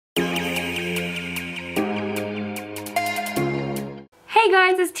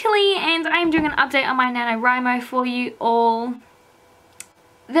guys, it's Tilly and I'm doing an update on my Nanowrimo for you all.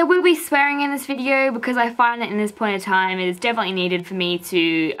 There will be swearing in this video because I find that in this point of time it is definitely needed for me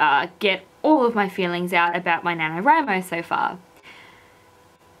to get all of my feelings out about my Nanowrimo so far.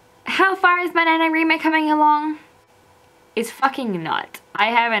 How far is my Nanowrimo coming along? It's fucking not. I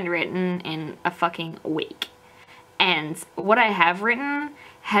haven't written in a fucking week. And what I have written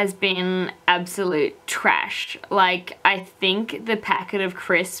has been absolute trash. Like, I think the packet of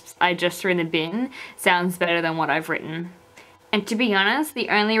crisps I just threw in the bin sounds better than what I've written. And to be honest, the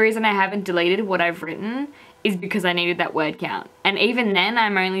only reason I haven't deleted what I've written is because I needed that word count. And even then,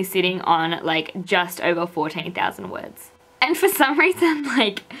 I'm only sitting on, like, just over 14,000 words. And for some reason,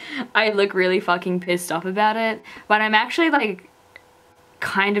 like, I look really fucking pissed off about it, but I'm actually, like,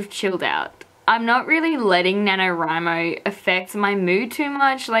 kind of chilled out. I'm not really letting Nanowrimo affect my mood too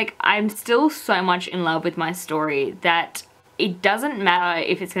much. Like, I'm still so much in love with my story that it doesn't matter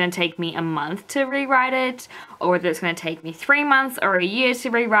if it's going to take me a month to rewrite it or whether it's going to take me 3 months or a year to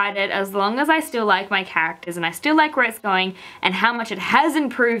rewrite it, as long as I still like my characters and I still like where it's going and how much it has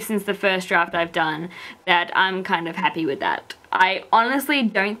improved since the first draft I've done, that I'm kind of happy with that. I honestly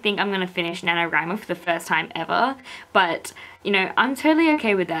don't think I'm going to finish Nanowrimo for the first time ever, but you know, I'm totally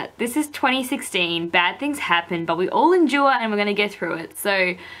okay with that. This is 2016, bad things happen, but we all endure and we're going to get through it.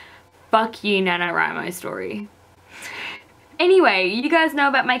 So, fuck you, Nanowrimo story. Anyway, you guys know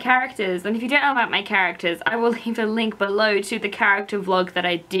about my characters, and if you don't know about my characters, I will leave a link below to the character vlog that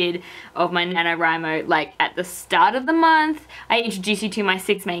I did of my Nanowrimo, like, at the start of the month. I introduced you to my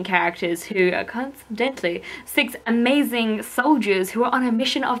 6 main characters who are coincidentally 6 amazing soldiers who are on a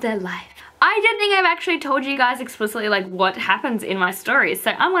mission of their life. I don't think I've actually told you guys explicitly like what happens in my stories,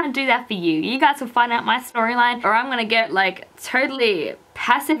 so I'm gonna do that for you. You guys will find out my storyline, or I'm gonna get like totally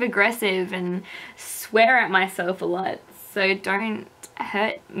passive aggressive and swear at myself a lot, so don't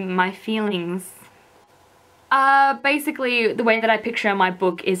hurt my feelings. Basically the way that I picture my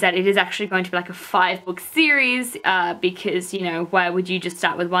book is that it is actually going to be like a 5-book series, because, you know, why would you just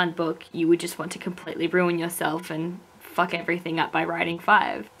start with 1 book? You would just want to completely ruin yourself and fuck everything up by writing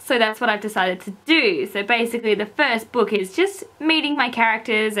 5. So that's what I've decided to do. So basically the first book is just meeting my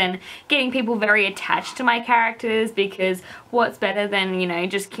characters and getting people very attached to my characters, because what's better than, you know,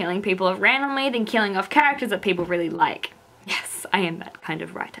 just killing people randomly than killing off characters that people really like. Yes, I am that kind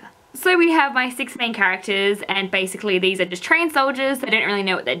of writer. So we have my 6 main characters, and basically these are just trained soldiers. They don't really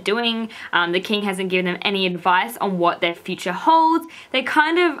know what they're doing. The king hasn't given them any advice on what their future holds. They're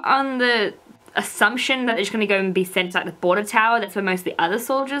kind of on the assumption that they're just going to go and be sent to like the border tower. That's where most of the other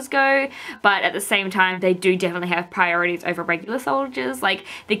soldiers go, but at the same time they do definitely have priorities over regular soldiers. Like,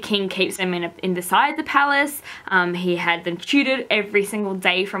 the king keeps them inside the palace. He had them tutored every single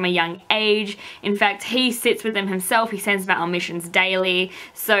day from a young age. In fact, he sits with them himself. He sends them out on missions daily.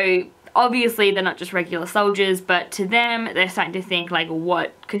 So obviously they're not just regular soldiers, but to them they're starting to think like,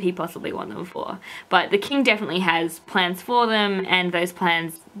 what could he possibly want them for? But the king definitely has plans for them, and those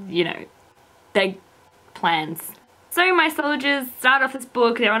plans, you know, they plans. So my soldiers start off this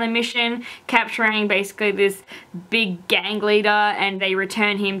book, they're on a mission capturing basically this big gang leader, and they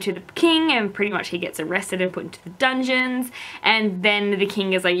return him to the king, and pretty much he gets arrested and put into the dungeons. And then the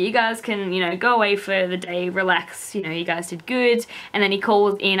king is like, you guys can, you know, go away for the day, relax, you know, you guys did good. And then he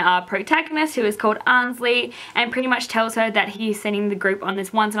calls in our protagonist, who is called Ansley, and pretty much tells her that he's sending the group on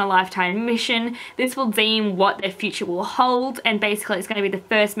this once-in-a-lifetime mission. This will deem what their future will hold, and basically it's going to be the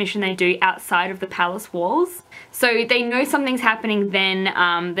first mission they do outside of the palace walls. So they know something's happening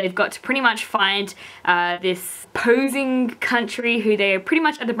then. They've got to pretty much find this opposing country who they are pretty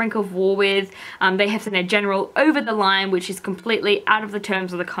much at the brink of war with. They have sent their general over the line, which is completely out of the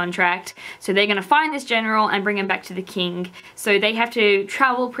terms of the contract. So they're going to find this general and bring him back to the king. So they have to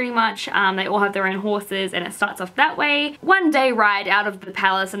travel pretty much. They all have their own horses, and it starts off that way. One day ride out of the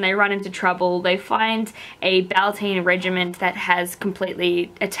palace and they run into trouble. They find a Baltine regiment that has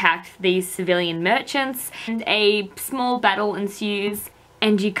completely attacked these civilian merchants, and a small battle ensues,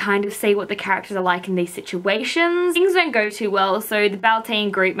 and you kind of see what the characters are like in these situations. Things don't go too well, so the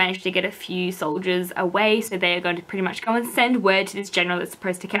Baltine group managed to get a few soldiers away, so they are going to pretty much go and send word to this general that's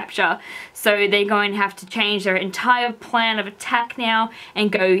supposed to capture. So they're going to have to change their entire plan of attack now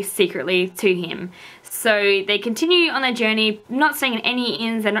and go secretly to him. So they continue on their journey, not staying in any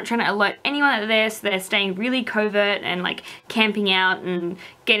inns. They're not trying to alert anyone that they're there, so they're staying really covert and like camping out and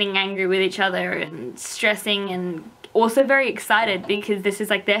getting angry with each other and stressing, and also very excited because this is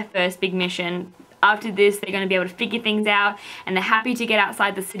like their first big mission. After this, they're going to be able to figure things out, and they're happy to get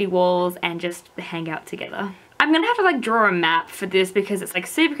outside the city walls and just hang out together. I'm gonna have to like draw a map for this because it's like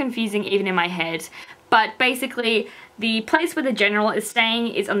super confusing even in my head. But basically, the place where the general is staying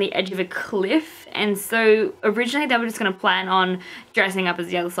is on the edge of a cliff, and so originally they were just going to plan on dressing up as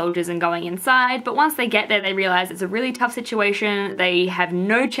the other soldiers and going inside, but once they get there they realize it's a really tough situation. They have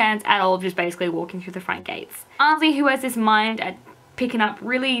no chance at all of just basically walking through the front gates. Ansley, who has this mind at picking up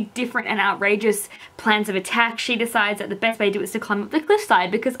really different and outrageous plans of attack, she decides that the best way to do it is to climb up the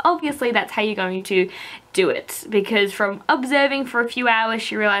cliffside, because obviously that's how you're going to do it. Because from observing for a few hours,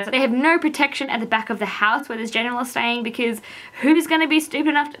 she realized that they have no protection at the back of the house where this general is staying, because who's going to be stupid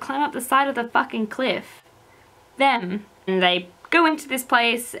enough to climb up the side of the fucking cliff? Them. And they go into this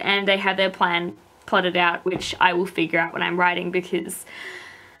place and they have their plan plotted out, which I will figure out when I'm writing, because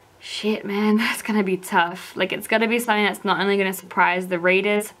shit, man, that's gonna be tough. Like, it's gonna be something that's not only gonna surprise the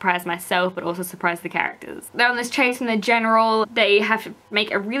readers, surprise myself, but also surprise the characters. They're on this chase from the general. They have to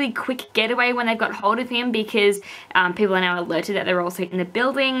make a really quick getaway when they've got hold of him, because people are now alerted that they're also in the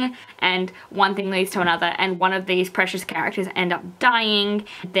building, and one thing leads to another, and one of these precious characters end up dying.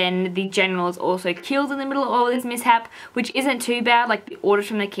 Then the general is also killed in the middle of all this mishap, which isn't too bad. Like, the order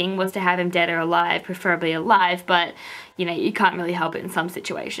from the king was to have him dead or alive, preferably alive, but you know, you can't really help it in some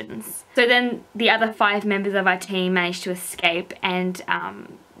situations. So then the other 5 members of our team managed to escape, and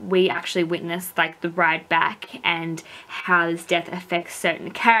we actually witnessed like the ride back and how this death affects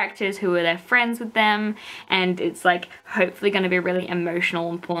certain characters who are their friends with them, and it's like hopefully going to be really emotional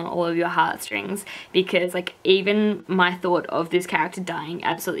and pull on all of your heartstrings, because like even my thought of this character dying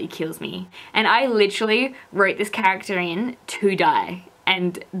absolutely kills me. And I literally wrote this character in to die,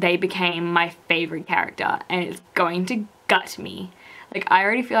 and they became my favorite character, and it's going to gut me. Like, I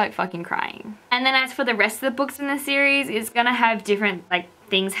already feel like fucking crying. And then as for the rest of the books in the series, it's gonna have different like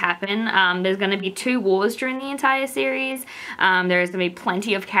things happen. There's gonna be 2 wars during the entire series. There's gonna be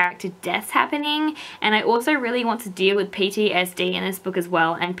plenty of character deaths happening, and I also really want to deal with PTSD in this book as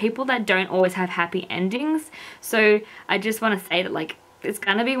well, and people that don't always have happy endings. So I just want to say that like, it's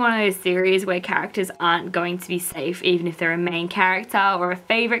gonna be one of those series where characters aren't going to be safe, even if they're a main character or a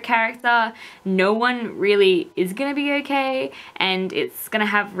favorite character. No one really is gonna be okay, and it's gonna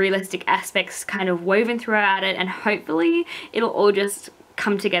have realistic aspects kind of woven throughout it, and hopefully it'll all just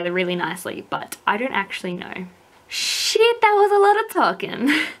come together really nicely, but I don't actually know. Shit, that was a lot of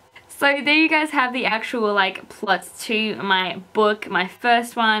talking. So there you guys have the actual like plots to my book, my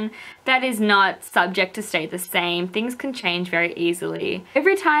first one. That is not subject to stay the same. Things can change very easily.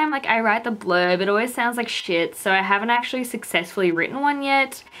 Every time like I write the blurb, it always sounds like shit, so I haven't actually successfully written one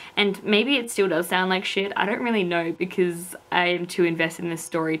yet, and maybe it still does sound like shit. I don't really know, because I am too invested in this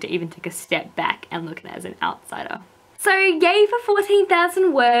story to even take a step back and look at it as an outsider. So yay for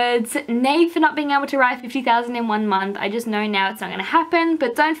 14,000 words, nay for not being able to write 50,000 in 1 month. I just know now it's not going to happen,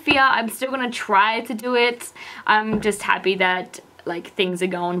 but don't fear, I'm still going to try to do it. I'm just happy that like things are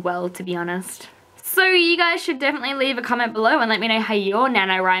going well, to be honest. So you guys should definitely leave a comment below and let me know how your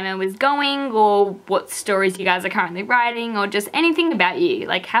NaNoWriMo is going, or what stories you guys are currently writing, or just anything about you.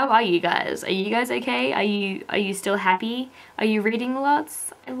 Like, how are you guys? Are you guys okay? Are you still happy? Are you reading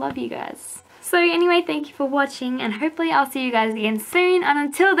lots? I love you guys. So anyway, thank you for watching, and hopefully I'll see you guys again soon, and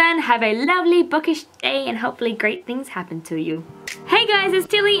until then, have a lovely bookish day, and hopefully great things happen to you. Hey guys, it's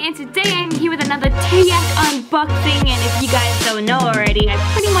Tilly, and today I'm here with another Tayak unboxing, and if you guys don't know already, I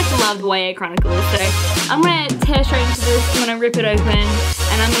pretty much love the YA Chronicles, so I'm going to tear straight into this, I'm going to rip it open,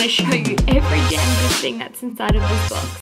 and I'm going to show you every damn good thing that's inside of this box.